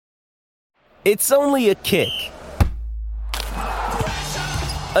It's only a kick,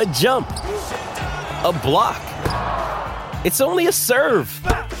 a jump, a block. It's only a serve.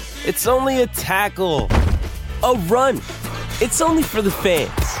 It's only a tackle, a run. It's only for the fans.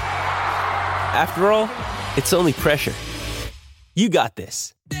 After all, it's only pressure. You got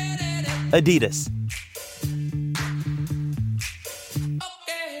this. Adidas.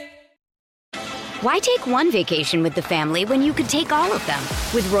 Why take one vacation with the family when you could take all of them?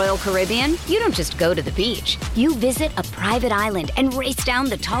 With Royal Caribbean, you don't just go to the beach. You visit a private island and race down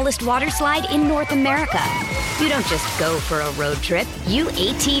the tallest water slide in North America. You don't just go for a road trip. You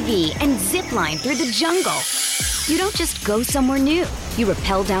ATV and zip line through the jungle. You don't just go somewhere new. You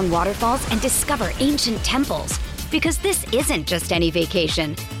rappel down waterfalls and discover ancient temples. Because this isn't just any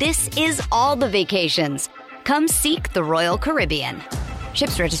vacation. This is all the vacations. Come seek the Royal Caribbean.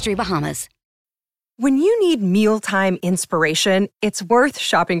 Ships Registry, Bahamas. When you need mealtime inspiration, it's worth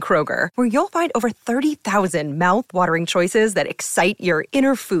shopping Kroger, where you'll find over 30,000 mouth-watering choices that excite your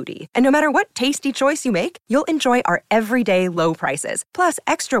inner foodie. And no matter what tasty choice you make, you'll enjoy our everyday low prices, plus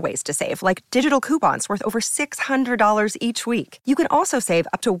extra ways to save, like digital coupons worth over $600 each week. You can also save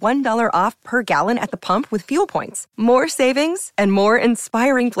up to $1 off per gallon at the pump with fuel points. More savings and more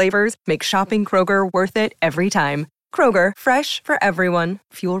inspiring flavors make shopping Kroger worth it every time. Kroger, fresh for everyone.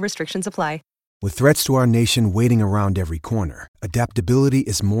 Fuel restrictions apply. With threats to our nation waiting around every corner, adaptability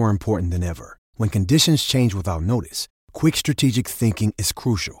is more important than ever. When conditions change without notice, quick strategic thinking is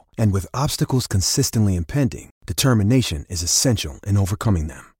crucial. And with obstacles consistently impending, determination is essential in overcoming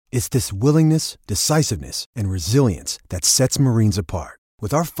them. It's this willingness, decisiveness, and resilience that sets Marines apart.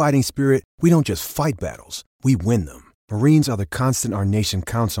 With our fighting spirit, we don't just fight battles, we win them. Marines are the constant our nation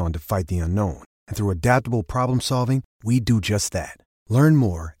counts on to fight the unknown. And through adaptable problem solving, we do just that. Learn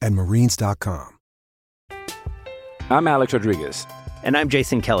more at marines.com. I'm Alex Rodriguez. And I'm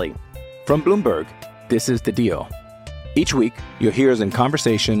Jason Kelly. From Bloomberg, this is The Deal. Each week, you'll hear us in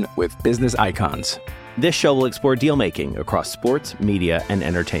conversation with business icons. This show will explore deal-making across sports, media, and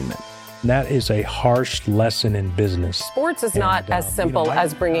entertainment. That is a harsh lesson in business. Sports is not as simple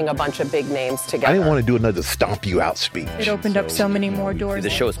as bringing a bunch of big names together. I didn't want to do another stomp you out speech. It opened up so many more doors. The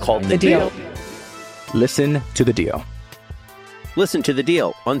show is called The Deal. Listen to The Deal. Listen to The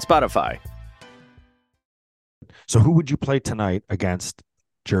Deal on Spotify. So who would you play tonight against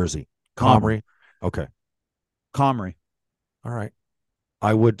Jersey? Comrie. Okay. Comrie. All right.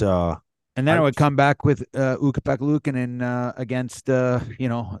 I would and then I would come back with Ukko-Pekka Luukkonen against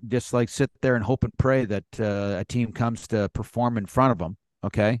just like sit there and hope and pray that a team comes to perform in front of them.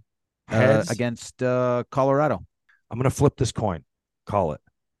 Okay. Against Colorado. I'm going to flip this coin. Call it.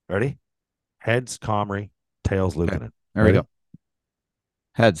 Ready? Heads, Comrie, tails, Luukkonen. Okay. There we go.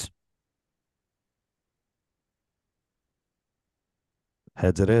 Heads.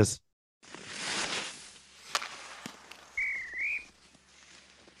 Heads it is.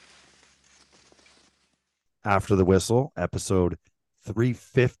 After the Whistle, episode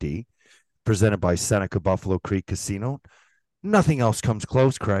 350, presented by Seneca Buffalo Creek Casino. Nothing else comes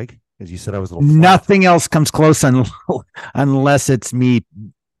close, Craig. As you said, I was a little flat. Nothing else comes close unless it's me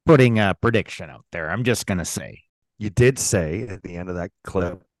putting a prediction out there. I'm just going to say. You did say at the end of that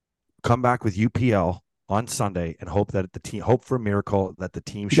clip, come back with UPL on Sunday and hope that the team, hope for a miracle that the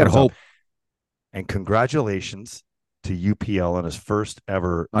team shows up. And congratulations to UPL on his first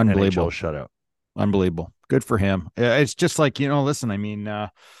ever NHL shutout. Unbelievable. Good for him. It's just like, listen, I mean, I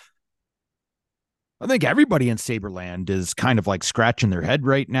think everybody in Saberland is kind of like scratching their head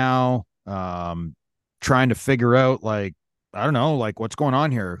right now, trying to figure out, like, I don't know, like what's going on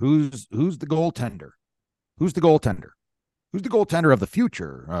here. Who's the goaltender? Who's the goaltender? Who's the goaltender of the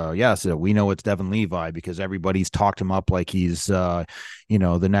future? Yes, we know it's Devin Levi because everybody's talked him up like he's, the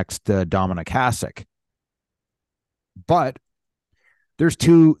next Dominic Hasek. But there's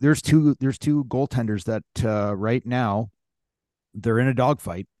two goaltenders that right now they're in a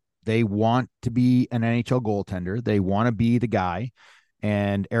dogfight. They want to be an NHL goaltender. They want to be the guy.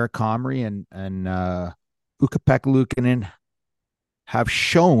 And Eric Comrie and Ukko-Pekka Luukkonen have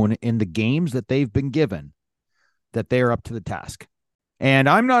shown in the games that they've been given that they are up to the task. And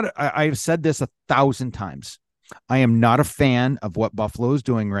I've said this 1,000 times. I am not a fan of what Buffalo is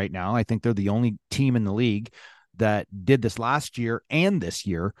doing right now. I think they're the only team in the league that did this last year and this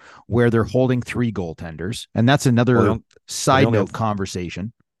year where they're holding 3 goaltenders. And that's another side note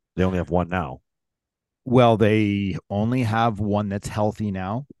conversation. They only have one now. Well, they only have one that's healthy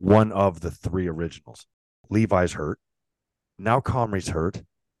now. One of the 3 originals. Levi's hurt. Now Comrie's hurt.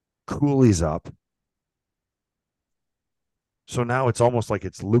 Cooley's up. So now it's almost like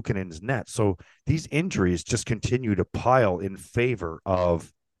it's Luukkonen's net. So these injuries just continue to pile in favor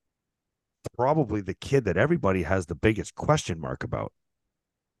of probably the kid that everybody has the biggest question mark about.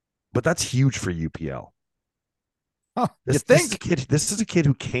 But that's huge for UPL. Huh, this is a kid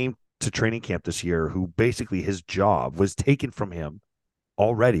who came to training camp this year who basically his job was taken from him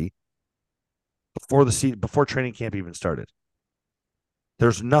already before training camp even started.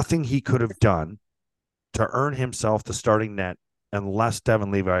 There's nothing he could have done to earn himself the starting net unless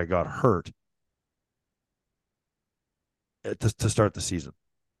Devin Levi got hurt to start the season.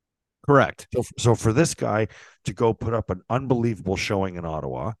 Correct. So for this guy to go put up an unbelievable showing in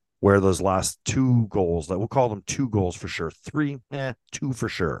Ottawa, where those last 2 goals, that we'll call them 2 goals for sure, 3, 2 for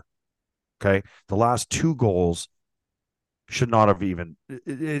sure. Okay, the last 2 goals should not have even.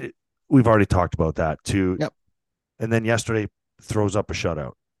 We've already talked about that too. Yep. And then yesterday throws up a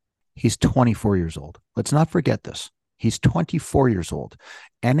shutout. He's 24 years old. Let's not forget this. He's 24 years old.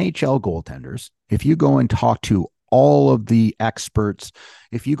 NHL goaltenders, if you go and talk to all of the experts,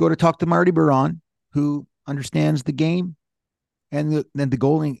 if you go to talk to Marty Baron, who understands the game and the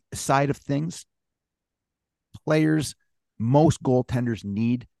goaling side of things, most goaltenders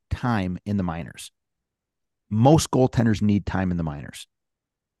need time in the minors. Most goaltenders need time in the minors.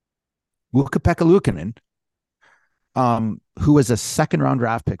 Ukko-Pekka Luukkonen, who was a second-round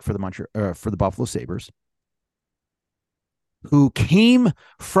draft pick for the Buffalo Sabres, who came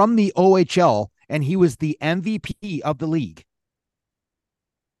from the OHL, and he was the MVP of the league,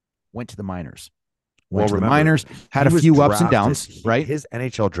 went to the minors. Went to the minors, had a few ups and downs, right? His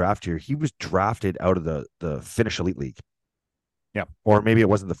NHL draft year, he was drafted out of the Finnish Elite League. Yeah. Or maybe it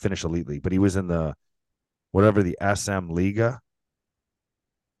wasn't the Finnish Elite League, but he was in the SM Liga.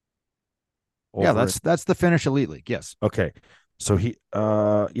 Yeah, that's the Finnish Elite League. Yes. Okay. So he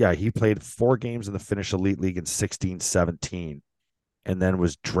played 4 games in the Finnish Elite League in 16-17 and then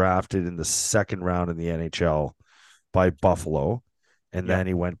was drafted in the second round in the NHL by Buffalo. And then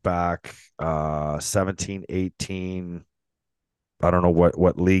he went back 17-18. I don't know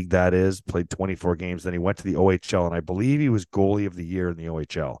what league that is. Played 24 games. Then he went to the OHL, and I believe he was goalie of the year in the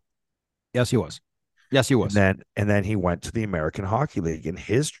OHL. Yes, he was. Yes, he was. And then he went to the American Hockey League, and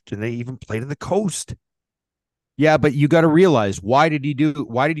they even played in the Coast. Yeah, but you got to realize, why did he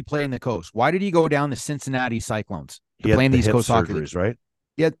play in the Coast? Why did he go down to Cincinnati Cyclones to play in these Coast Hockey Leagues? Right?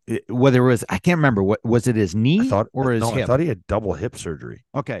 Yeah, whether it was, I can't remember, what was it, his knee or his hip? I thought he had double hip surgery.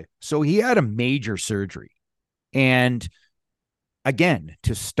 Okay, so he had a major surgery, and again,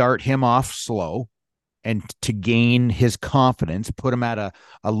 to start him off slow and to gain his confidence, put him at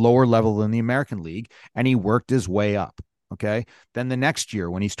a lower level than the American League, and he worked his way up. Okay, then the next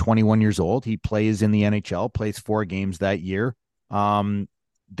year, when he's 21 years old, he plays in the NHL, plays 4 games that year.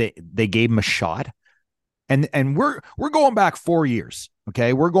 They gave him a shot. And we're going back 4 years.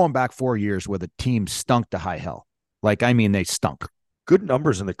 Okay, we're going back 4 years where the team stunk to high hell. Like, I mean, they stunk. Good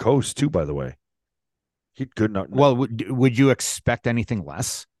numbers in the Coast too, by the way. He had good numbers. Well, would you expect anything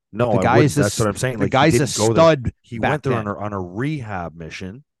less? No, that's what I'm saying. The guy's a stud. He went there on a rehab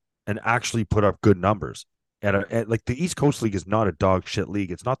mission and actually put up good numbers. At like the East Coast League is not a dog shit league.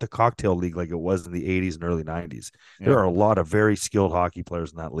 It's not the cocktail league like it was in the 80s and early 90s. Yeah. There are a lot of very skilled hockey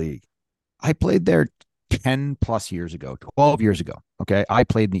players in that league. I played there 10 plus years ago, 12 years ago. Okay. I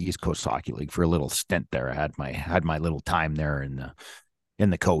played in the East Coast Hockey League for a little stint there. I had my little time there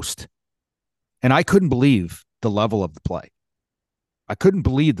in the coast. And I couldn't believe the level of the play. I couldn't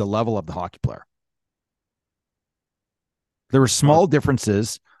believe the level of the hockey player. There were small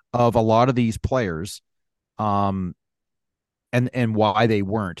differences of a lot of these players, and why they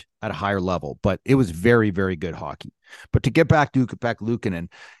weren't at a higher level, but it was very, very good hockey. But to get back to Ukko-Pekka Luukkonen,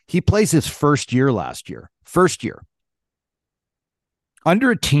 he plays his first year last year. First year.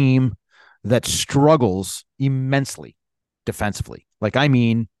 Under a team that struggles immensely defensively. Like, I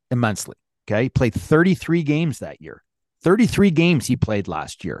mean, immensely. Okay. He played 33 games that year. 33 games he played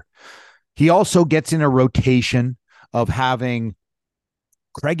last year. He also gets in a rotation of having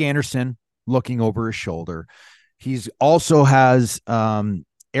Craig Anderson looking over his shoulder. He's also has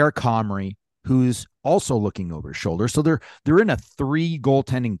Eric Comrie, who's also looking over his shoulder. So they're in a 3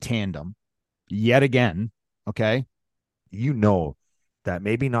 goaltending tandem yet again. Okay. You know that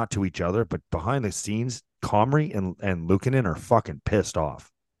maybe not to each other, but behind the scenes, Comrie and Luukkonen are fucking pissed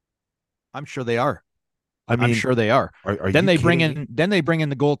off. I'm sure they are. I'm sure they are. Then they bring in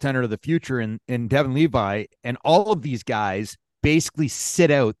the goaltender of the future in Devin Levi, and all of these guys basically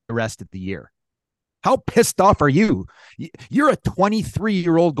sit out the rest of the year. How pissed off are you? You're a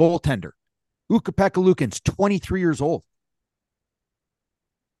 23-year-old goaltender. Ukko-Pekka Luukkonen's 23 years old.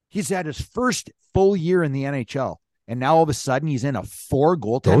 He's had his first full year in the NHL, and now all of a sudden he's in a 4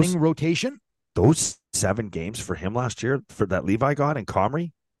 goaltending rotation. Those 7 games for him last year for that Levi got and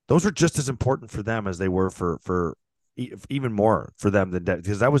Comrie, Those were just as important for them as they were for even more for them than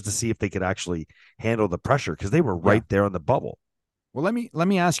because that was to see if they could actually handle the pressure because they were right there on the bubble. Well, let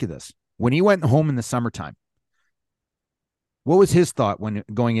me ask you this: when he went home in the summertime, what was his thought when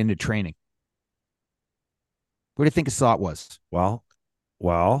going into training? What do you think his thought was? Well,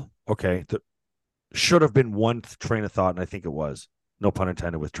 okay. Should have been one train of thought, and I think it was. No pun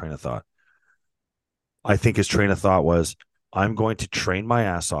intended with train of thought. I think his train of thought was, I'm going to train my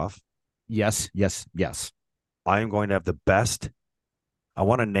ass off. Yes. I am going to have the best. I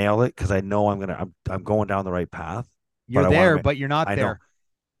want to nail it because I know I'm going down the right path. You're there, but you're not there.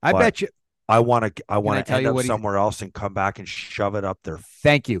 I bet you. I want to end up somewhere else and come back and shove it up there.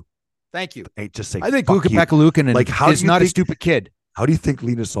 Thank you. And just say, I think Ukko-Pekka Luukkonen is not a stupid kid. How do you think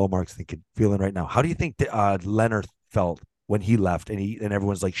Linus Solmark's feeling right now? How do you think Leonard felt when he left and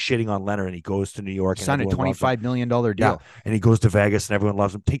everyone's like shitting on Leonard and he goes to New York and signed a $25 million deal. Yeah. And he goes to Vegas and everyone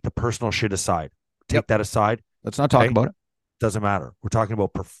loves him. Take the personal shit aside. Take that aside. Let's not talk about it. Doesn't matter. We're talking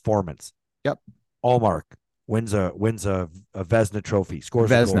about performance. Yep. Allmark wins a Vezina trophy. Scores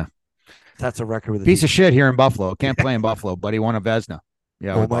Vezina. a goal. That's a record with a piece of shit here in Buffalo. Can't play in Buffalo, but he won a Vezina.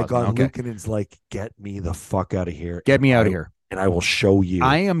 Yeah. Oh my God. Okay. Luukkonen's like, get me the fuck out of here. Get me out of here. And I will show you.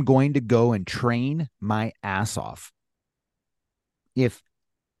 I am going to go and train my ass off. If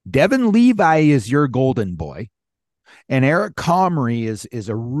Devin Levi is your golden boy and Eric Comrie is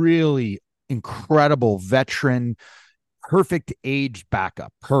a really incredible veteran, perfect age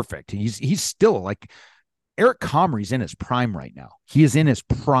backup. Perfect. He's still like Eric Comrie's in his prime right now. He is in his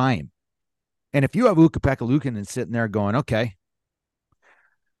prime. And if you have Ukko-Pekka Luukkonen sitting there going, okay,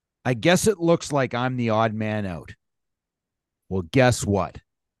 I guess it looks like I'm the odd man out. Well, guess what?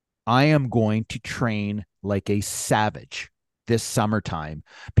 I am going to train like a savage this summertime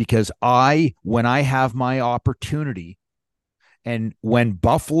because when I have my opportunity and when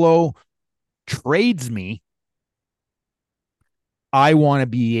Buffalo trades me, I want to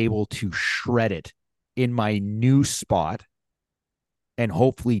be able to shred it in my new spot and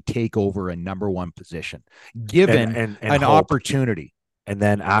hopefully take over a number one position, given and an opportunity. And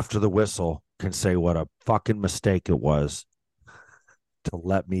then after the whistle can say what a fucking mistake it was to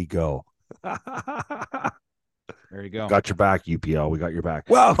let me go. There you go. Got your back, UPL. We got your back.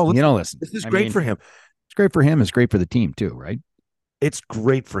 Well, listen. This is great for him. It's great for him. It's great for the team too, right? It's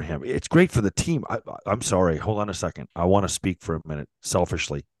great for him. It's great for the team. I'm sorry. Hold on a second. I want to speak for a minute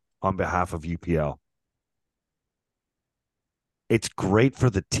selfishly on behalf of UPL. It's great for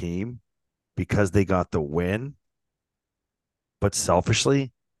the team because they got the win. But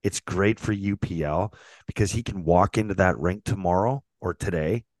selfishly, it's great for UPL because he can walk into that rink tomorrow or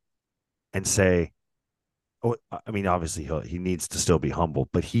today and say, oh, I mean, obviously he needs to still be humble,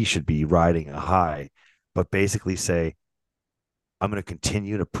 but he should be riding a high, but basically say, I'm going to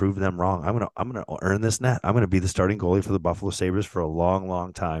continue to prove them wrong. I'm going to earn this net. I'm going to be the starting goalie for the Buffalo Sabres for a long,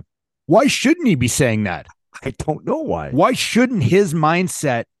 long time. Why shouldn't he be saying that? I don't know why. Why shouldn't his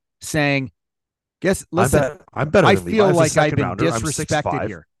mindset saying, guess, listen, I'm better I than feel Levi. like I've been rounder. disrespected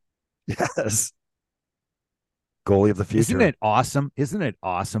here. Yes. Goalie of the future. Isn't it awesome? Isn't it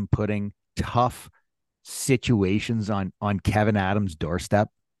awesome putting tough situations on Kevin Adams' doorstep?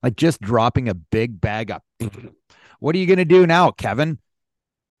 Like just dropping a big bag up. What are you going to do now, Kevin?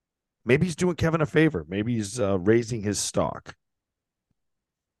 Maybe he's doing Kevin a favor. Maybe he's raising his stock.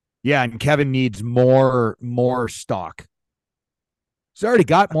 Yeah, and Kevin needs more stock. He's already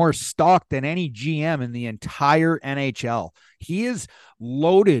got more stock than any GM in the entire NHL. He is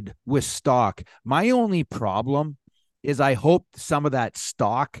loaded with stock. My only problem is I hope some of that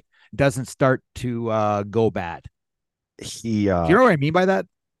stock doesn't start to go bad. You know what I mean by that?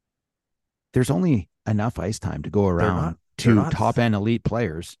 There's only enough ice time to go around to top end elite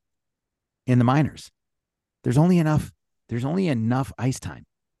players in the minors. There's only enough ice time.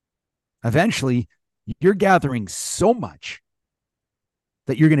 Eventually, you're gathering so much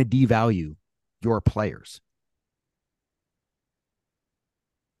that you're going to devalue your players.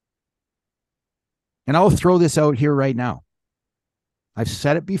 And I'll throw this out here right now. I've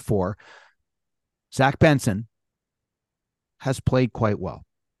said it before. Zach Benson has played quite well.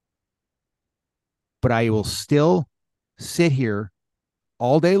 But I will still sit here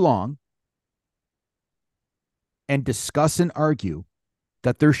all day long and discuss and argue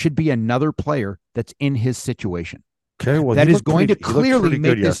that there should be another player that's in his situation. Okay, well, that is going to clearly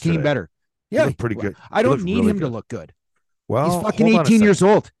make this team better. Yeah, pretty good. I don't need him to look good. Well, he's fucking 18 years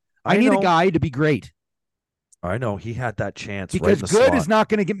old. I need know. a guy to be great. I know he had that chance because right good is not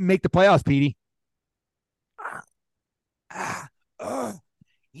going to make the playoffs, Petey.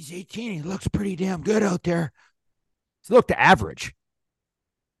 He's 18. He looks pretty damn good out there. He's looked average.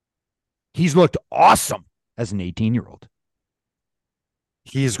 He's looked awesome as an 18-year-old.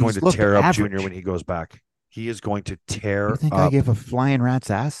 He is going to tear up Junior when he goes back. He is going to tear up. You think I give a flying rat's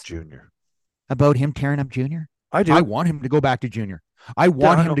ass Junior about him tearing up Junior? I do. I want him to go back to Junior. I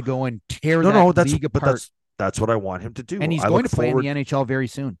want him to go and tear that league apart. That's what I want him to do. And he's going to play in the NHL very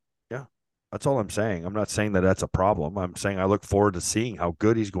soon. Yeah, that's all I'm saying. I'm not saying that that's a problem. I'm saying I look forward to seeing how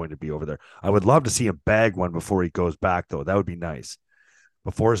good he's going to be over there. I would love to see him bag one before he goes back, though. That would be nice.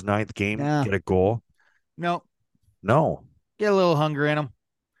 Before his 9th game, get a goal. No. Get a little hunger in him.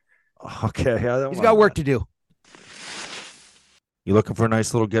 Okay. He's got work to do. You looking for a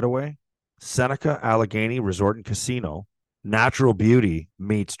nice little getaway? Seneca Allegheny Resort and Casino. Natural beauty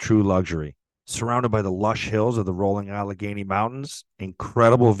meets true luxury. Surrounded by the lush hills of the rolling Allegheny Mountains,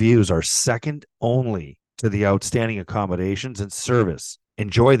 incredible views are second only to the outstanding accommodations and service.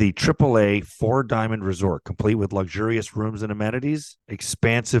 Enjoy the AAA 4-diamond resort, complete with luxurious rooms and amenities,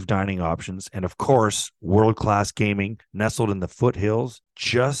 expansive dining options, and of course, world-class gaming nestled in the foothills,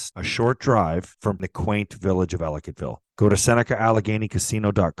 just a short drive from the quaint village of Ellicottville. Go to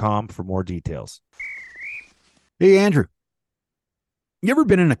SenecaAlleghenyCasino.com for more details. Hey, Andrew, you ever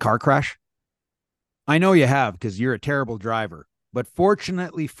been in a car crash? I know you have because you're a terrible driver, but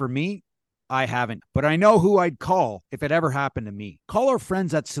fortunately for me, I haven't, but I know who I'd call if it ever happened to me. Call our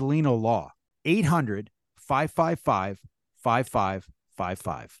friends at Celino Law,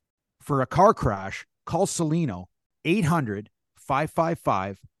 800-555-5555. For a car crash, call Celino,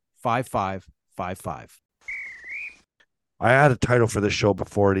 800-555-5555. I had a title for this show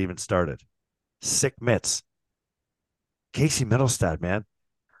before it even started. Sick Mitts. Casey Middlestad, man.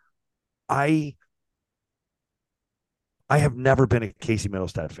 I have never been a Casey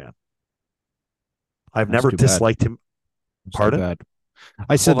Middlestad fan. I've never disliked him. Pardon?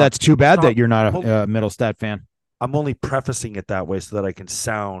 I said that's too bad that you're not a Middlestad fan. I'm only prefacing it that way so that I can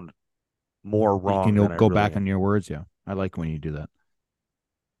sound more wrong. You can go back on your words. Yeah. I like when you do that.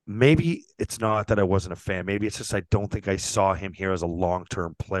 Maybe it's not that I wasn't a fan. Maybe it's just I don't think I saw him here as a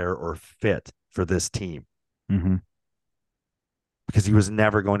long-term player or fit for this team. Mm-hmm. Because he was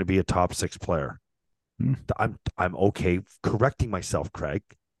never going to be a top 6 player. I'm okay correcting myself, Craig.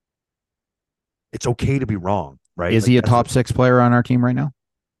 It's okay to be wrong, right? Is he a top 6 player on our team right now?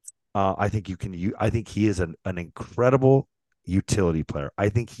 I think I think he is an incredible utility player. I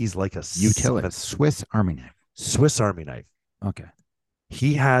think he's like a Swiss Army knife. Swiss Army knife. Okay.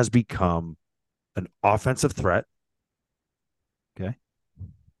 He has become an offensive threat. Okay.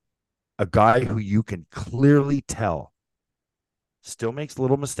 A guy who you can clearly tell still makes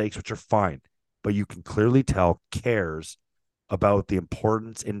little mistakes, which are fine, but you can clearly tell cares about the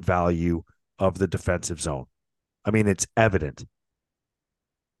importance and value of the defensive zone. I mean, it's evident.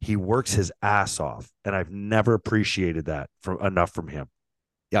 He works his ass off, and I've never appreciated that enough from him.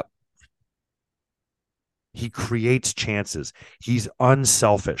 Yep. He creates chances. He's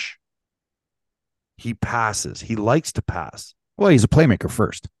unselfish. He passes. He likes to pass. Well, he's a playmaker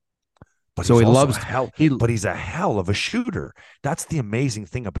first. But so he loves but he's a hell of a shooter. That's the amazing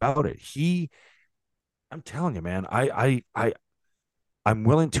thing about it. I'm telling you, man, I'm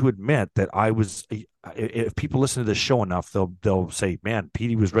willing to admit that if people listen to this show enough, they'll say, man,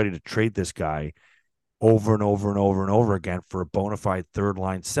 Petey was ready to trade this guy over and over and over and over again for a bona fide third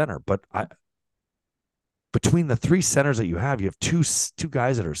line center. But between the 3 centers that you have two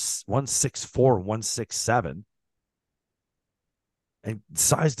guys that are 164 and 167. And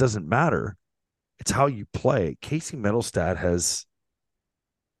size doesn't matter. It's how you play. Casey Middlestad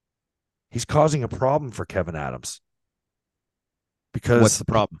he's causing a problem for Kevin Adams. Because what's the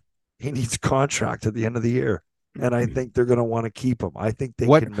problem? He needs a contract at the end of the year. And I think they're going to want to keep him. I think they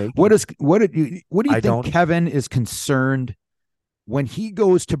can make him. What do you think Kevin is concerned when he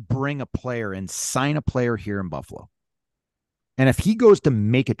goes to bring a player and sign a player here in Buffalo? And if he goes to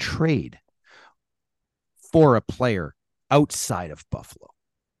make a trade for a player outside of Buffalo,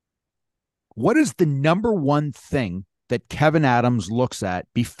 what is the number one thing that Kevin Adams looks at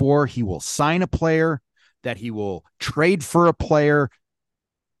before he will sign a player, that he will trade for a player?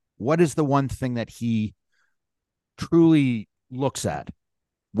 What is the one thing that he truly looks at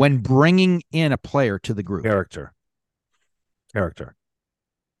when bringing in a player to the group? Character.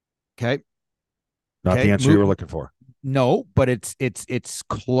 Okay. Not the answer you were looking for. No, but it's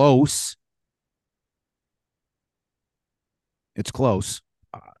close. It's close.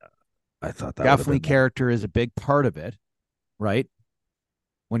 I thought that definitely character is a big part of it, right?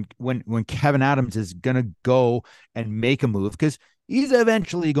 When Kevin Adams is going to go and make a move, because he's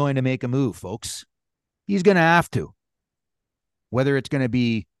eventually going to make a move, folks. He's going to have to. Whether it's going to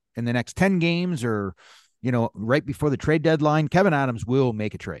be in the next 10 games or, right before the trade deadline, Kevin Adams will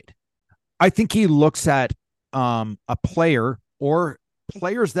make a trade. I think he looks at a player or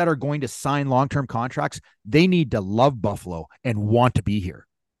players that are going to sign long-term contracts. They need to love Buffalo and want to be here.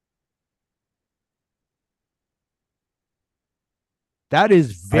 That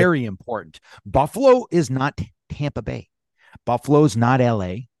is very important. Buffalo is not Tampa Bay. Buffalo's not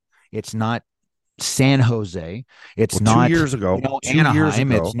LA. It's not San Jose. It's not 2 years ago.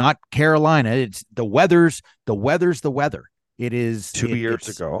 Anaheim. It's not Carolina. It's the weather's the weather. It is 2 years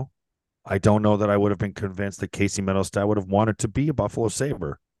ago. I don't know that I would have been convinced that Casey Middlestat would have wanted to be a Buffalo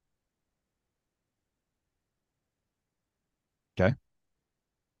Sabre. Okay.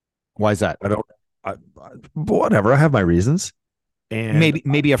 Why is that? Whatever. I have my reasons. And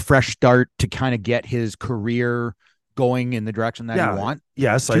maybe a fresh start to kind of get his career going in the direction that you want.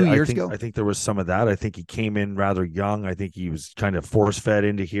 Yes, 2 years ago. I think there was some of that. I think he came in rather young. I think he was kind of force-fed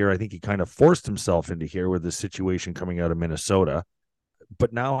into here. I think he kind of forced himself into here with the situation coming out of Minnesota.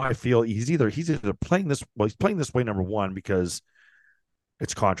 But now I feel he's either playing this. Well, he's playing this way, number one, because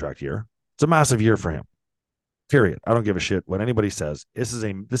it's contract year. It's a massive year for him. Period. I don't give a shit what anybody says. This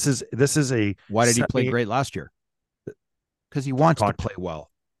is a. Why did he play great last year? Because he wants to play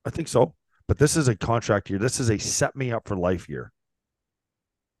well. I think so. But this is a contract year. This is a set me up for life year.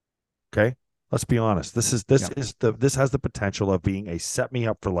 Okay? Let's be honest. This has the potential of being a set me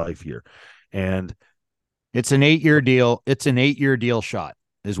up for life year. And it's an 8-year deal. It's an 8-year deal shot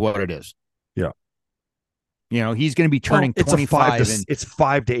is what it is. Yeah. He's going to be turning 25. It's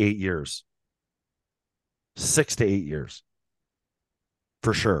 5 to 8 years. 6 to 8 years.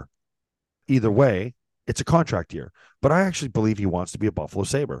 For sure. Either way, it's a contract year. But I actually believe he wants to be a Buffalo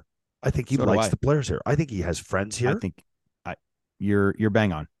Sabre. I think he likes the players here. I think he has friends here. I think you're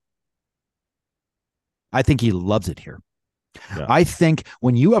bang on. I think he loves it here. Yeah. I think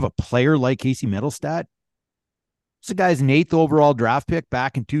when you have a player like Casey Middlestat, this guy's an 8th overall draft pick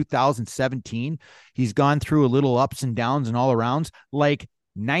back in 2017. He's gone through a little ups and downs and all arounds. Like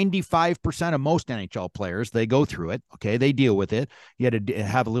 95% of most NHL players, they go through it. Okay. They deal with it. You had to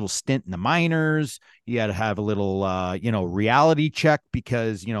have a little stint in the minors. You had to have a little, reality check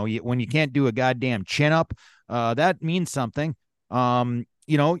because, when you can't do a goddamn chin up, that means something. You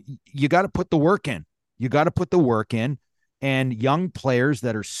got to put the work in. And young players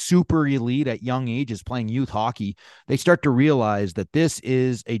that are super elite at young ages playing youth hockey, they start to realize that this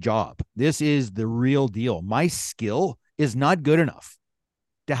is a job. This is the real deal. My skill is not good enough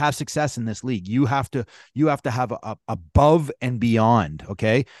to have success in this league. You have to have a above and beyond.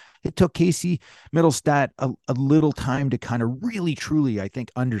 Okay. It took Casey Middlestat a little time to kind of really, truly, I think,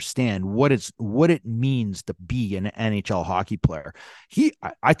 understand what it means to be an NHL hockey player.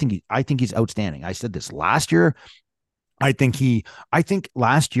 I think he's outstanding. I said this last year. I think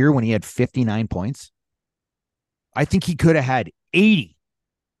last year when he had 59 points, I think he could have had 80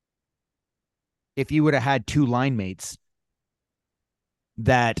 if he would have had 2 line mates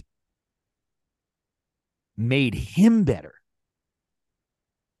that made him better.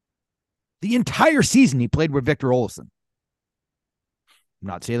 The entire season he played with Victor Olofsson. I'm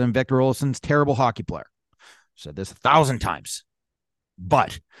not saying Victor Olofsson's a terrible hockey player. I've said this 1,000 times.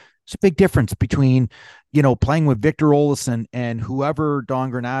 But it's a big difference between, playing with Victor Olofsson and whoever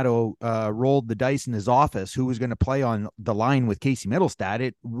Don Granato rolled the dice in his office, who was going to play on the line with Casey Middlestat.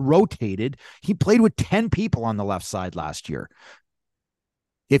 It rotated. He played with 10 people on the left side last year.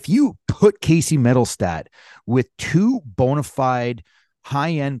 If you put Casey Middlestat with 2 bona fide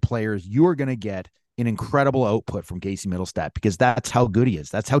high-end players, you're going to get an incredible output from Casey Middlestat because that's how good he is.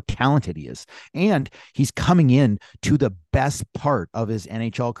 That's how talented he is. And he's coming in to the best part of his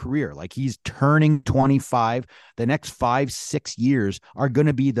NHL career. Like he's turning 25. The next 5-6 years are going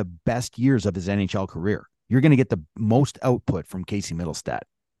to be the best years of his NHL career. You're going to get the most output from Casey Middlestat.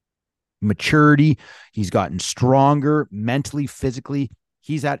 Maturity. He's gotten stronger mentally, physically.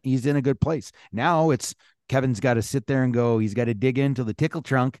 He's in a good place. Now Kevin's got to sit there and go, he's got to dig into the tickle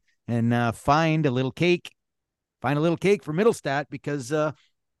trunk and find a little cake for Middlestat because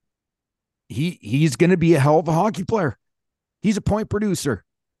he's going to be a hell of a hockey player. He's a point producer.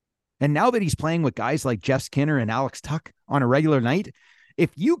 And now that he's playing with guys like Jeff Skinner and Alex Tuck on a regular night, if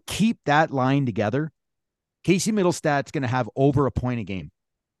you keep that line together, Casey Middlestat's going to have over a point a game.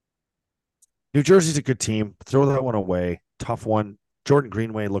 New Jersey's a good team. Throw that one away. Tough one. Jordan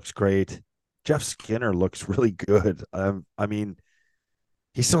Greenway looks great. Jeff Skinner looks really good.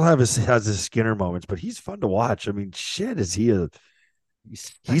 He still has his Skinner moments, but he's fun to watch. I mean, shit, is he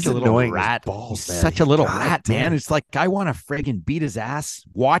he's a little annoying rat. Balls, he's man. Such a little rat, man. It's like I want to friggin' beat his ass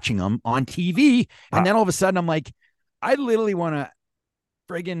watching him on TV, and then all of a sudden I'm like, I literally want to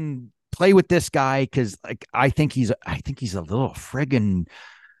friggin' play with this guy because like I think he's a little friggin'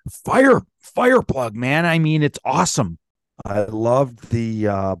 fire plug, man. I mean, it's awesome. I loved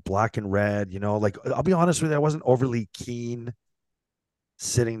the black and red. Like I'll be honest with you, I wasn't overly keen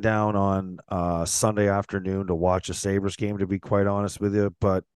sitting down on Sunday afternoon to watch a Sabres game, to be quite honest with you.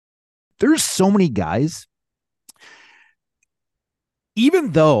 But there's so many guys,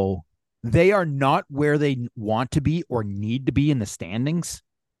 even though they are not where they want to be or need to be in the standings,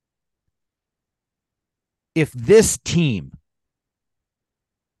 if this team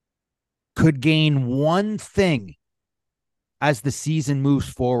could gain one thing as the season moves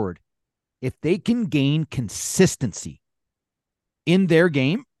forward, if they can gain consistency in their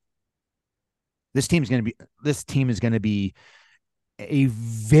game, this team is going to be a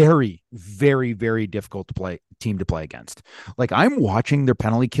very, very, very difficult team to play against. Like, I'm watching their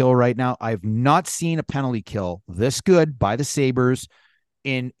penalty kill right now. I've not seen a penalty kill this good by the Sabres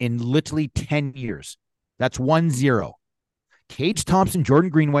in literally 10 years. That's 1-0. Tage Thompson,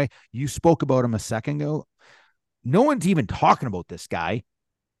 Jordan Greenway, you spoke about him a second ago. No one's even talking about this guy.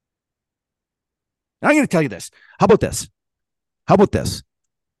 And I'm going to tell you this. How about this?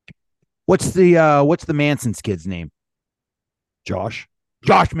 What's the Manson's kid's name? Josh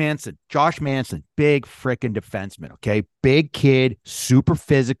Manson, big freaking defenseman. Okay. Big kid, super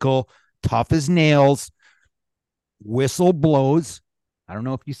physical, tough as nails, whistle blows. I don't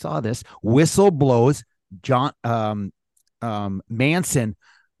know if you saw this. Whistle blows. Manson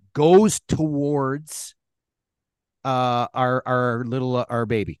goes towards our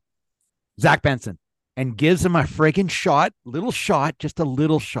baby, Zach Benson, and gives him a freaking shot, just a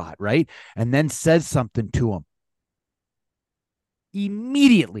little shot, right? And then says something to him.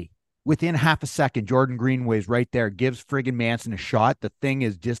 Immediately, within half a second, Jordan Greenway's right there, gives friggin' Manson a shot. The thing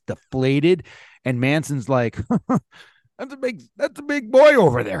is just deflated, and Manson's like, that's a big boy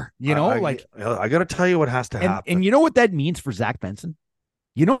over there. I got to tell you what has to happen. And you know what that means for Zach Benson?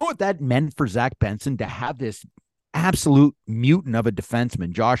 You know what that meant for Zach Benson to have this absolute mutant of a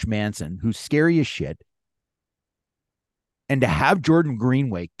defenseman, Josh Manson, who's scary as shit, and to have Jordan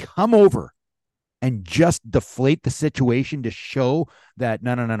Greenway come over and just deflate the situation to show that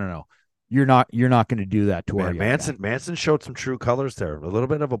no, you're not going to do that to our Manson showed some true colors there. A little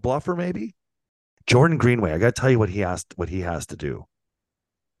bit of a bluffer, maybe. Jordan Greenway, I got to tell you what he has to do.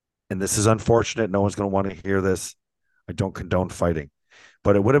 And this is unfortunate. No one's going to want to hear this. I don't condone fighting,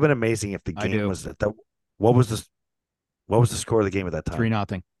 but it would have been amazing if the game was that. What was the score of the game at that time?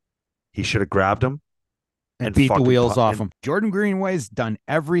 3-0. He should have grabbed him and beat the wheels off him. Jordan Greenway's done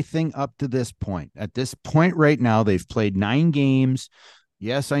everything up to this point. At this point right now, they've played 9 games.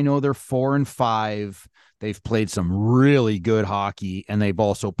 Yes, I know they're 4-5. They've played some really good hockey, and they've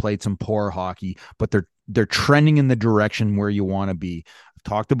also played some poor hockey, but they're trending in the direction where you want to be. I've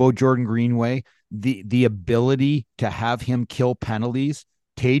talked about Jordan Greenway, the ability to have him kill penalties.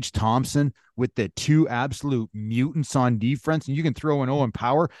 Tage Thompson with the 2 absolute mutants on defense, and you can throw in Owen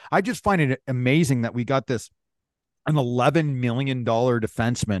Power. I just find it amazing that we got an $11 million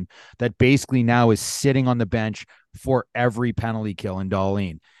defenseman that basically now is sitting on the bench for every penalty kill in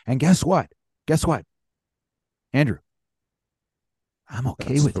Darlene. And guess what? Andrew, I'm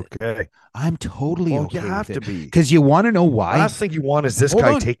okay with it. I'm totally okay with it. You have to be. Because you want to know why? Last thing you want is this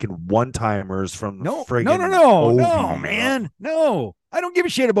guy taking one-timers from the friggin' No, man. No. I don't give a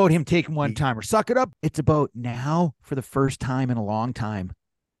shit about him taking one-timer. Suck it up. It's about now, for the first time in a long time,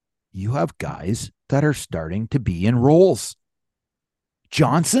 you have guys that are starting to be in roles.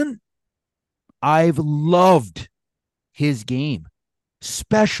 Johnson, I've loved his game,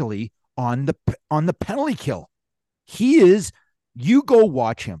 especially on the penalty kill. You go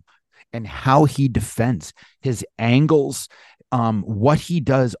watch him and how he defends, his angles, what he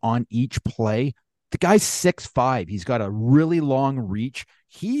does on each play. The guy's 6'5". He's got a really long reach.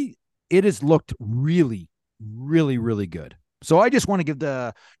 It has looked really, really, really good. So I just want to give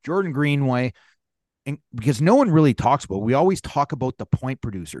the Jordan Greenway, and because no one really talks about, we always talk about the point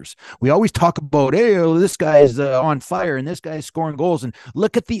producers. We always talk about, hey, this guy's on fire and this guy's scoring goals. And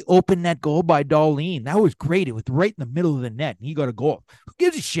look at the open net goal by Darlene. That was great. It was right in the middle of the net, and he got a goal. Who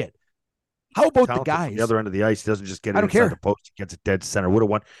gives a shit? How about the guys? The other end of the ice, he doesn't just get it inside the post. He gets it dead center. Would have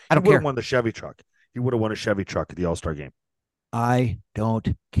won. I don't care. Would have won the Chevy truck. He would have won a Chevy truck at the All-Star game. I don't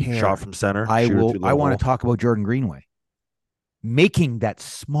care. Shot from center. I want to talk about Jordan Greenway making that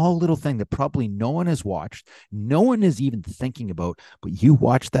small little thing that probably no one has watched, no one is even thinking about, but you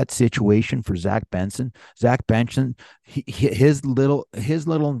watch that situation for Zach Benson. His little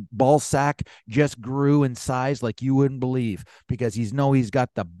ball sack just grew in size like you wouldn't believe, because he's got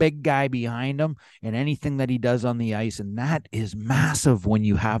the big guy behind him and anything that he does on the ice, and that is massive when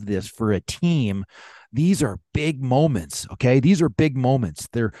you have this for a team These are big moments. Okay. These are big moments.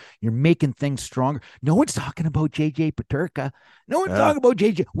 You're making things stronger. No one's talking about JJ Peterka. No one's talking about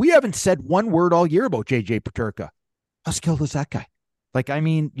JJ. We haven't said one word all year about JJ Peterka. How skilled is that guy? Like, I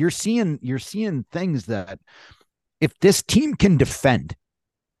mean, you're seeing things that if this team can defend,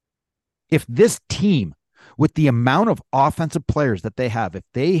 if this team, with the amount of offensive players that they have, if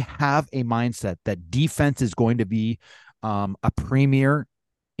they have a mindset that defense is going to be a premier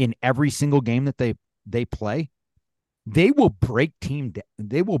in every single game that they play, they will break teams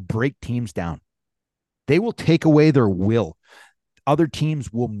down. They will take away their will. Other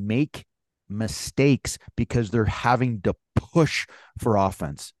teams will make mistakes because they're having to push for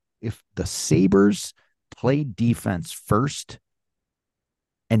offense. If the Sabres play defense first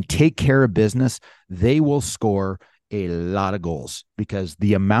and take care of business, they will score a lot of goals, because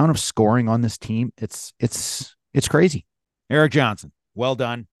the amount of scoring on this team, it's crazy. Eric Johnson, well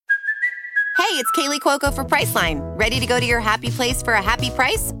done. Hey, it's Kaylee Cuoco for Priceline. Ready to go to your happy place for a happy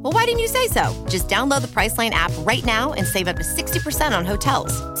price? Well, why didn't you say so? Just download the Priceline app right now and save up to 60% on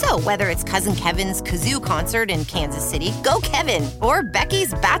hotels. So whether it's Cousin Kevin's Kazoo Concert in Kansas City, go Kevin, or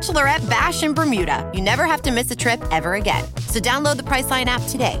Becky's Bachelorette Bash in Bermuda, you never have to miss a trip ever again. So download the Priceline app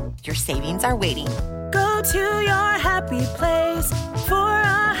today. Your savings are waiting. Go to your happy place for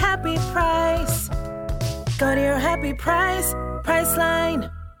a happy price. Go to your happy price,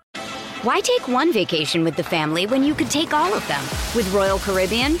 Priceline. Why take one vacation with the family when you could take all of them? With Royal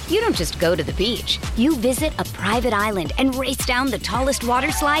Caribbean, you don't just go to the beach. You visit a private island and race down the tallest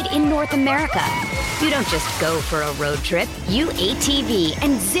water slide in North America. You don't just go for a road trip. You ATV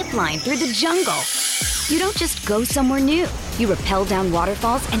and zip line through the jungle. You don't just go somewhere new. You rappel down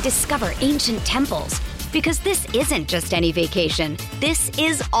waterfalls and discover ancient temples. Because this isn't just any vacation. This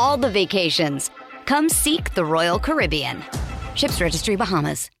is all the vacations. Come seek the Royal Caribbean. Ships Registry,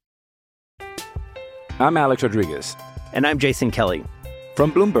 Bahamas. I'm Alex Rodriguez. And I'm Jason Kelly.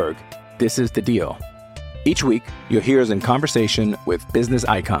 From Bloomberg, this is The Deal. Each week, you'll hear us in conversation with business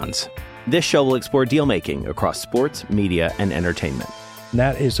icons. This show will explore deal-making across sports, media, and entertainment.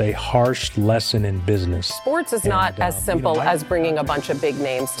 That is a harsh lesson in business. Sports is not as simple as bringing a bunch of big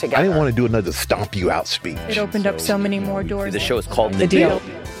names together. I didn't want to do another stomp you out speech. It opened up so many more doors. The show is called The Deal.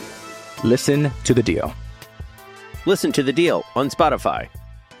 Listen to The Deal. Listen to The Deal on Spotify.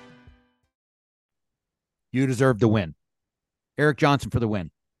 You deserve the win. Eric Johnson for the win.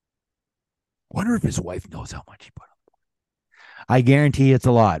 Wonder if his wife knows how much he put on the board. I guarantee it's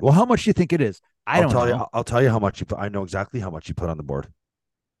a lot. Well, how much do you think it is? I'll tell you how much you put. I know exactly how much you put on the board.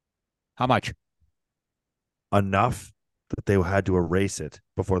 How much? Enough that they had to erase it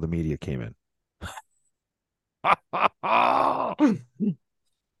before the media came in. Do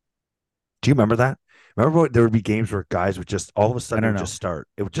you remember that? Remember there would be games where guys would just all of a sudden just start.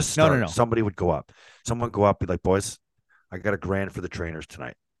 It would just start. No. Somebody would go up. Someone would go up, be like, "Boys, I got $1,000 for the trainers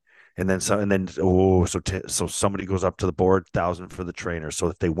tonight." So somebody goes up to the board, 1,000 for the trainers. So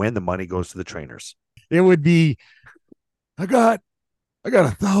if they win, the money goes to the trainers. It would be, I got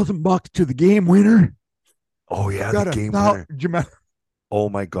 $1,000 to the game winner. Oh yeah, the game winner. Do you remember? Oh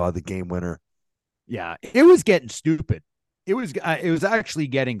my God, the game winner. Yeah, it was getting stupid. It was actually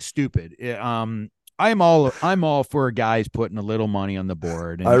getting stupid. I'm all for guys putting a little money on the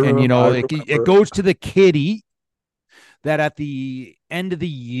board, it goes to the kitty that at the end of the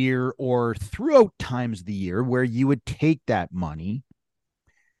year or throughout times of the year where you would take that money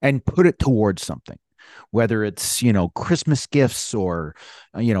and put it towards something, whether it's, Christmas gifts or,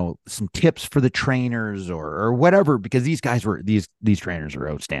 some tips for the trainers or whatever, because these trainers are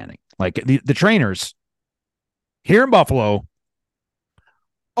outstanding. Like the trainers here in Buffalo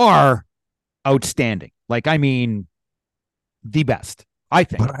are outstanding. Like, I mean, the best, I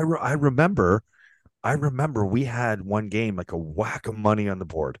think. But I remember we had one game, like a whack of money on the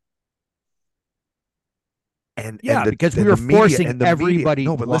board. Because we were forcing everybody.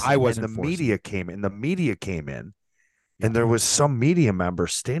 No, but listen, the media came in, and there was some media member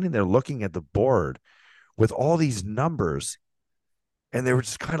standing there looking at the board with all these numbers, and they were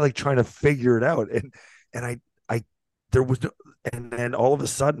just kind of like trying to figure it out. And there was no, and then all of a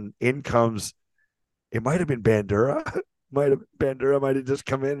sudden in comes, it might have been Bandura, might have just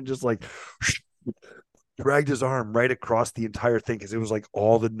come in and just like dragged his arm right across the entire thing, because it was like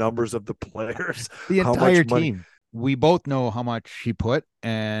all the numbers of the players, the entire team. We both know how much he put,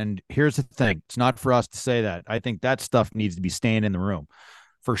 and here's the thing: it's not for us to say that. I think that stuff needs to be staying in the room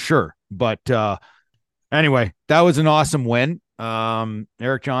for sure. But anyway, that was an awesome win.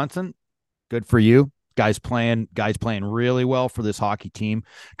 Eric Johnson, good for you. Guys playing really well for this hockey team.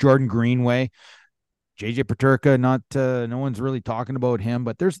 Jordan Greenway, JJ Paterka, not no one's really talking about him,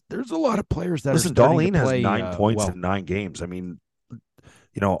 but there's a lot of players that are starting Darlene to play. Has 9 points well. in 9 games. I mean,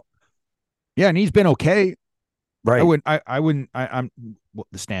 yeah, and he's been okay. Right. I'm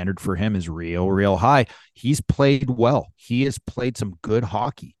the standard for him is real high. He's played well. He has played some good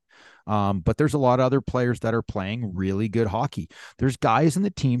hockey. But there's a lot of other players that are playing really good hockey. There's guys in the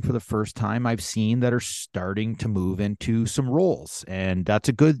team for the first time I've seen that are starting to move into some roles, and that's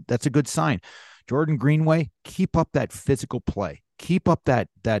a good sign. Jordan Greenway, keep up that physical play. Keep up that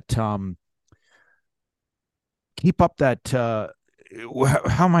how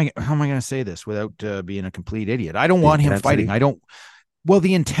am I going to say this without being a complete idiot? I don't want him fighting.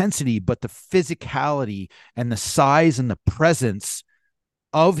 The intensity, but the physicality and the size and the presence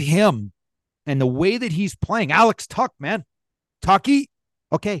of him and the way that he's playing. Alex Tuck, man. Tucky.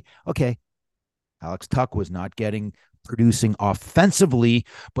 Okay. Alex Tuck was not producing offensively,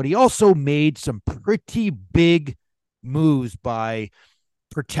 but he also made some pretty big moves by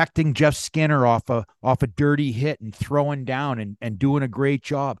protecting Jeff Skinner off a dirty hit and throwing down and doing a great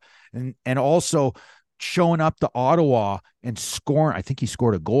job. And also showing up to Ottawa and scoring. I think he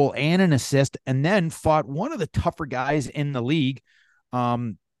scored a goal and an assist, and then fought one of the tougher guys in the league.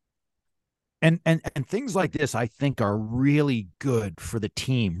 And things like this, I think, are really good for the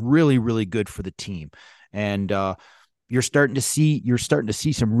team. Really, really good for the team. And you're starting to see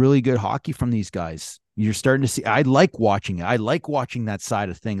some really good hockey from these guys. You're starting to see. I like watching it. I like watching that side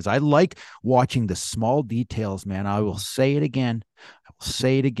of things. I like watching the small details, man. I will say it again.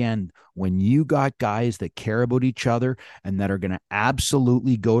 When you got guys that care about each other and that are going to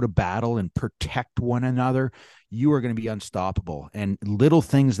absolutely go to battle and protect one another, you are going to be unstoppable. And little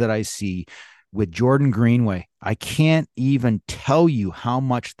things that I see with Jordan Greenway, I can't even tell you how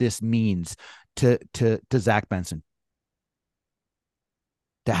much this means to Zach Benson.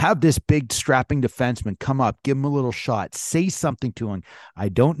 To have this big strapping defenseman come up, give him a little shot, say something to him. I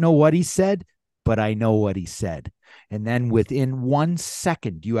don't know what he said, but I know what he said. And then within 1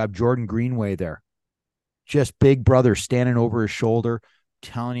 second, you have Jordan Greenway there. Just big brother standing over his shoulder.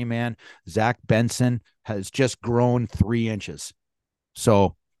 Telling you, man, Zach Benson has just grown 3 inches.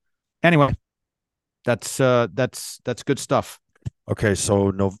 So anyway, that's good stuff. Okay,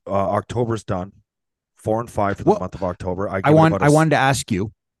 so October's done. 4 and 5 for the month of October. I wanted to ask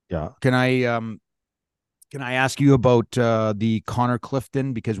you. Yeah. Can I ask you about the Connor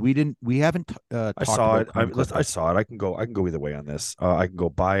Clifton, because we haven't talked about it. I saw it. I can go either way on this. I can go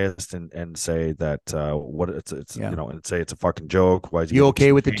biased and say that and say it's a fucking joke. Why is he you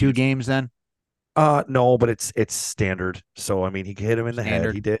okay with the 2 games then? No, but it's standard. So I mean, he hit him in the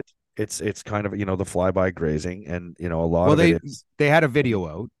head. He did. It's kind of the flyby grazing, and a lot of it is. They had a video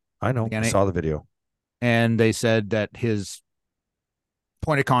out. I know. I saw the video. And they said that his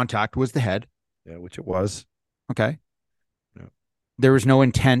point of contact was the head. Yeah, which it was. Okay. Yeah. There was no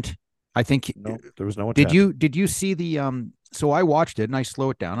intent. I think. No, there was no intent. Did you see the So I watched it and I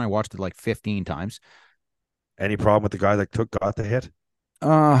slowed it down. I watched it like 15 times. Any problem with the guy that got the hit?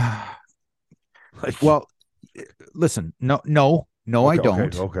 Well, listen. No, okay, I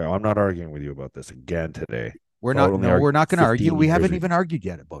don't. Okay, I'm not arguing with you about this again today. We're not going to argue. We haven't even argued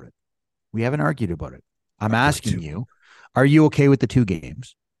yet about it. We haven't argued about it. I'm asking you, are you okay with the 2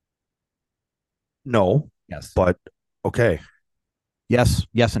 games? No. Yes. But okay. Yes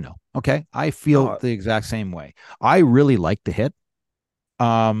and no. Okay. I feel the exact same way. I really like the hit.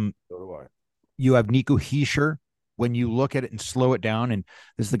 So do I. You have Nico Hischier. When you look at it and slow it down, and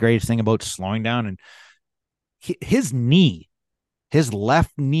this is the greatest thing about slowing down, and his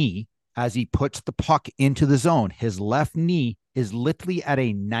left knee, as he puts the puck into the zone, his left knee is literally at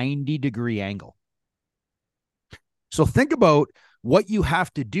a 90-degree angle. So think about what you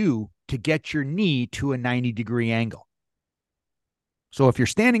have to do to get your knee to a 90-degree angle. So if you're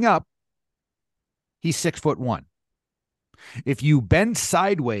standing up, he's 6'1". If you bend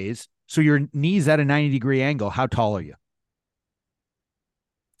sideways, so your knee's at a 90-degree angle, how tall are you?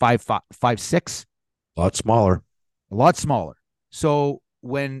 5'6"? A lot smaller. A lot smaller. So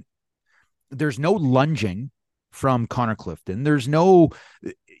when there's no lunging from Connor Clifton,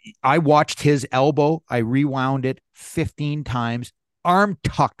 I watched his elbow. I rewound it 15 times, arm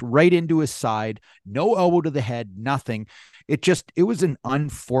tucked right into his side, no elbow to the head, nothing. It was an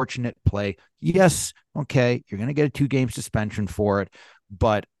unfortunate play. Yes. Okay. You're going to get a 2-game suspension for it,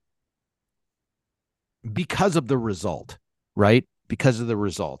 but because of the result, right? Because of the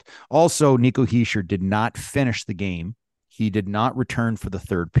result. Also, Nico Hischier did not finish the game. He did not return for the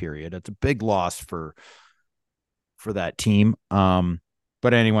 3rd period. It's a big loss for that team.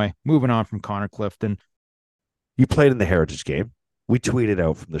 But anyway, moving on from Connor Clifton. You played in the Heritage game. We tweeted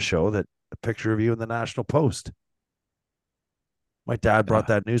out from the show that a picture of you in the National Post. My dad brought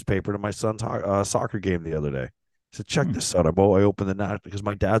that newspaper to my son's soccer game the other day. He said, check this out. I opened the National, because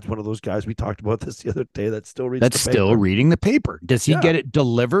my dad's one of those guys, we talked about this the other day, that still reads That's the paper. still reading the paper. Does he get it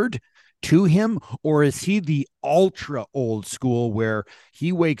delivered to him, or is he the ultra old school where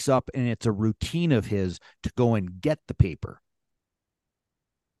he wakes up and it's a routine of his to go and get the paper?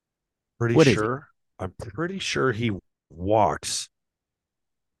 I'm pretty sure he walks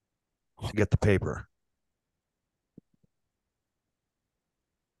to get the paper.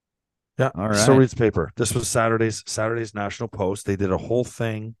 Yeah, all right. Still reads paper. This was Saturday's National Post. They did a whole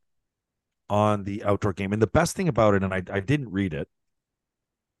thing on the outdoor game, and the best thing about it, and I didn't read it.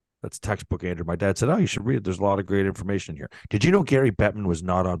 That's textbook, Andrew. My dad said, "Oh, you should read it. There's a lot of great information here." Did you know Gary Bettman was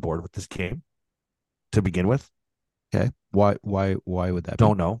not on board with this game to begin with? Okay, why would that?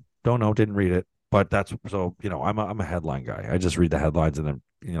 Don't know. Didn't read it. But that's so. I'm a headline guy. I just read the headlines and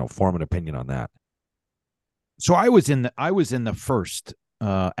then form an opinion on that. So I was in the first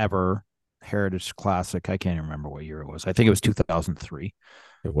ever Heritage Classic. I can't even remember what year it was. I think it was 2003.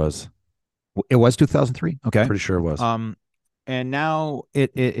 It was 2003. Okay, pretty sure it was. And now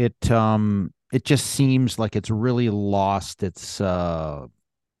it just seems like it's really lost its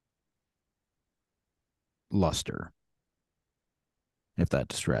luster, if that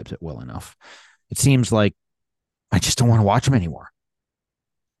describes it well enough. It seems like I just don't want to watch them anymore.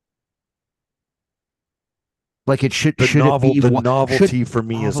 Like it should. The novelty for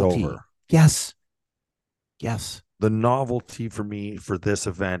me is over. Yes. The novelty for me for this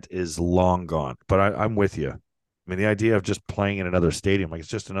event is long gone. But I'm with you. I mean, the idea of just playing in another stadium, like it's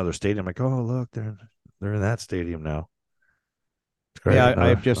just another stadium. Like, oh look, they're in that stadium now. Yeah,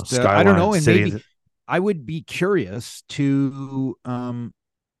 I've just Skyline, I don't know, and city. maybe I would be curious to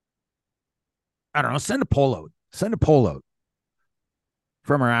I don't know, send a poll out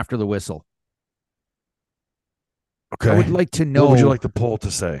from or after the whistle. Okay. I would like to know. What would you like the poll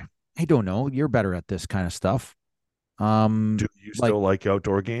to say? I don't know. You're better at this kind of stuff. Do you still like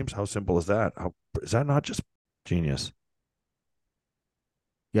outdoor games? How simple is that? Is that not just genius?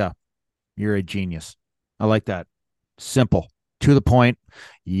 Yeah, you're a genius. I like that. Simple, to the point.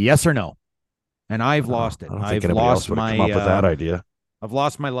 Yes or no. And I've lost it. I don't I've think anybody lost else would my have come up with that idea. I've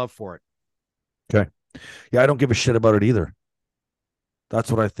lost my love for it. Okay. Yeah, I don't give a shit about it either. That's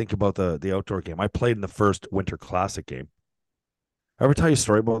what I think about the outdoor game. I played in the first Winter Classic game. Ever tell you a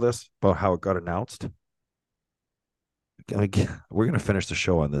story about this? About how it got announced? Like, we're going to finish the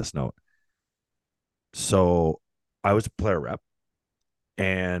show on this note. So I was a player rep,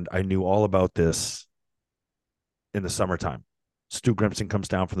 and I knew all about this in the summertime. Stu Grimson comes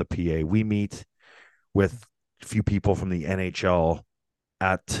down from the PA. We meet with a few people from the NHL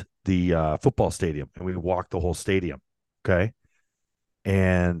at the football stadium, and we walk the whole stadium. Okay.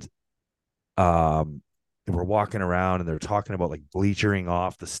 And we're walking around, and they're talking about like bleachering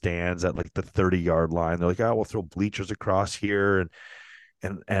off the stands at like the 30-yard line. They're like, oh, we'll throw bleachers across here.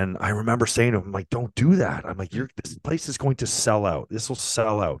 And I remember saying to him, like, don't do that. I'm like, this place is going to sell out. This will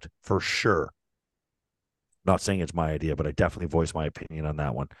sell out for sure. Not saying it's my idea, but I definitely voiced my opinion on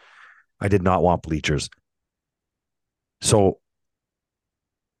that one. I did not want bleachers. So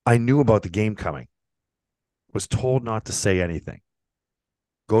I knew about the game coming, was told not to say anything.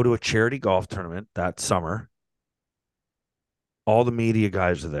 Go to a charity golf tournament that summer. All the media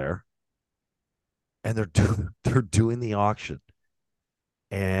guys are there, and they're doing the auction.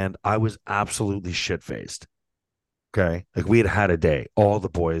 And I was absolutely shit-faced. Okay. Like, we had a day. All the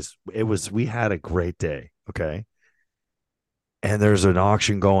boys, we had a great day. Okay. And there's an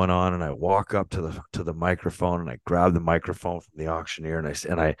auction going on, and I walk up to the microphone, and I grab the microphone from the auctioneer, and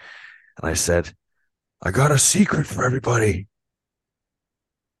I said, I got a secret for everybody.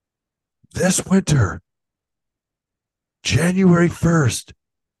 This winter, January 1st,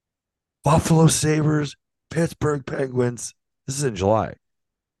 Buffalo Sabres, Pittsburgh Penguins. This is in July.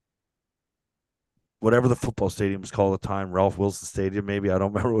 Whatever the football stadium is called at the time, Ralph Wilson Stadium, maybe. I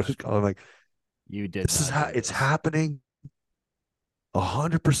don't remember what it's called. I'm like, you did. It's happening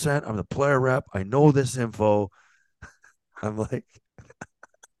 100%. I'm the player rep. I know this info. I'm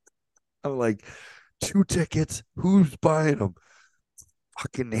like, 2 tickets. Who's buying them?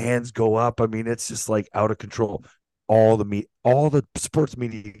 Fucking hands go up. I mean, it's just like out of control. All the sports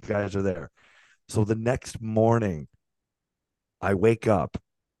media guys are there. So the next morning, I wake up,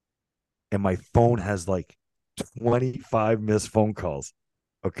 and my phone has like 25 missed phone calls.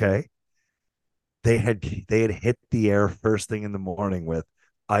 Okay. They had hit the air first thing in the morning with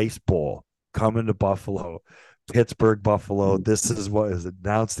Ice Bowl coming to Buffalo, Pittsburgh, Buffalo. This is what was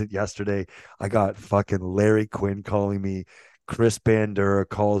announced it yesterday. I got fucking Larry Quinn calling me, Chris Bandura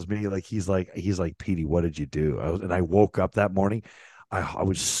calls me he's like, Petey, what did you do? And I woke up that morning. I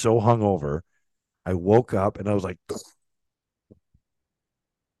was so hungover. I woke up and I was like,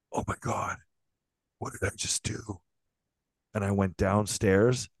 oh my God, what did I just do? And I went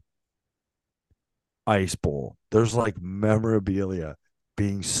downstairs, ice bowl. There's like memorabilia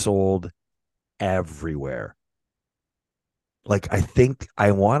being sold everywhere. Like,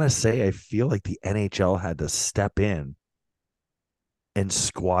 I want to say, I feel like the NHL had to step in and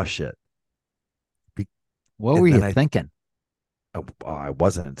squash it. What were you thinking? I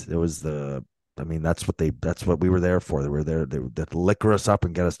wasn't. It was that's what we were there for. They were there to liquor us up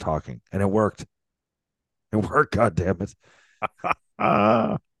and get us talking. And it worked. It worked, God damn it.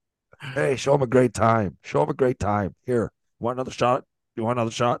 Hey, show them a great time. Show them a great time. Here, want another shot? You want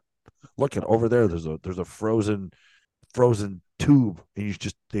another shot? Look at over there. There's a frozen tube,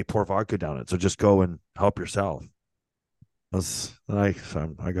 and they pour vodka down it. So just go and help yourself. I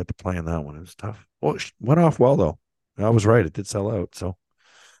got to play in that one. It was tough. Well, it went off well though. I was right. It did sell out. So,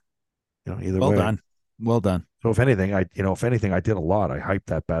 either way. Well done. So if anything, I did a lot. I hyped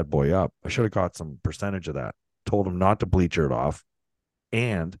that bad boy up. I should have got some percentage of that. Told him not to bleacher it off,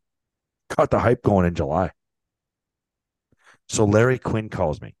 and got the hype going in July. So Larry Quinn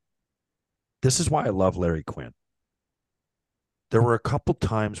calls me. This is why I love Larry Quinn. There were a couple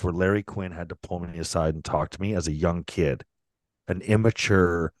times where Larry Quinn had to pull me aside and talk to me as a young kid, an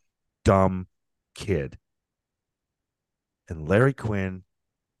immature, dumb kid. And Larry Quinn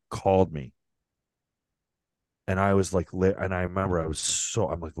called me. And I was like, and I remember I'm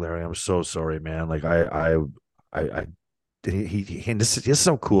like, Larry, I'm so sorry, man. Like and this is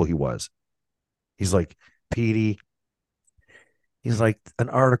how cool he was. He's like, Petey, he's like, an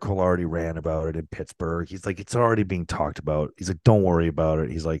article already ran about it in Pittsburgh. He's like, it's already being talked about. He's like, don't worry about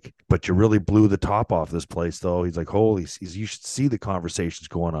it. He's like, but you really blew the top off this place, though. He's like, you should see the conversations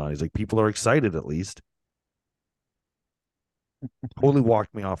going on. He's like, people are excited at least. Totally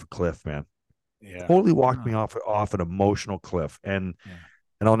walked me off a cliff, man. Yeah. Totally walked me off an emotional cliff. And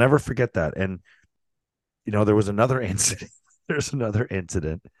I'll never forget that. And, there was another incident. There's another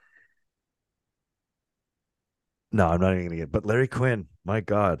incident. No, I'm not even gonna get. But Larry Quinn, my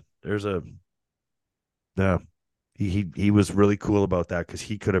God, he was really cool about that because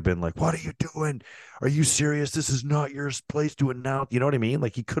he could have been like, "What are you doing? Are you serious? This is not your place to announce." You know what I mean?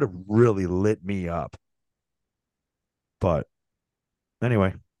 Like he could have really lit me up. But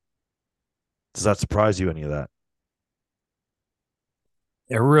anyway, does that surprise you? Any of that?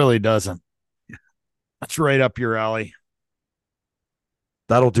 It really doesn't. That's right up your alley.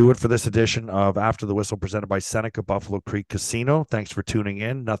 That'll do it for this edition of After the Whistle presented by Seneca Buffalo Creek Casino. Thanks for tuning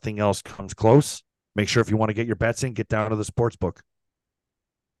in. Nothing else comes close. Make sure if you want to get your bets in, get down to the sports book.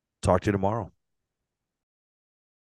 Talk to you tomorrow.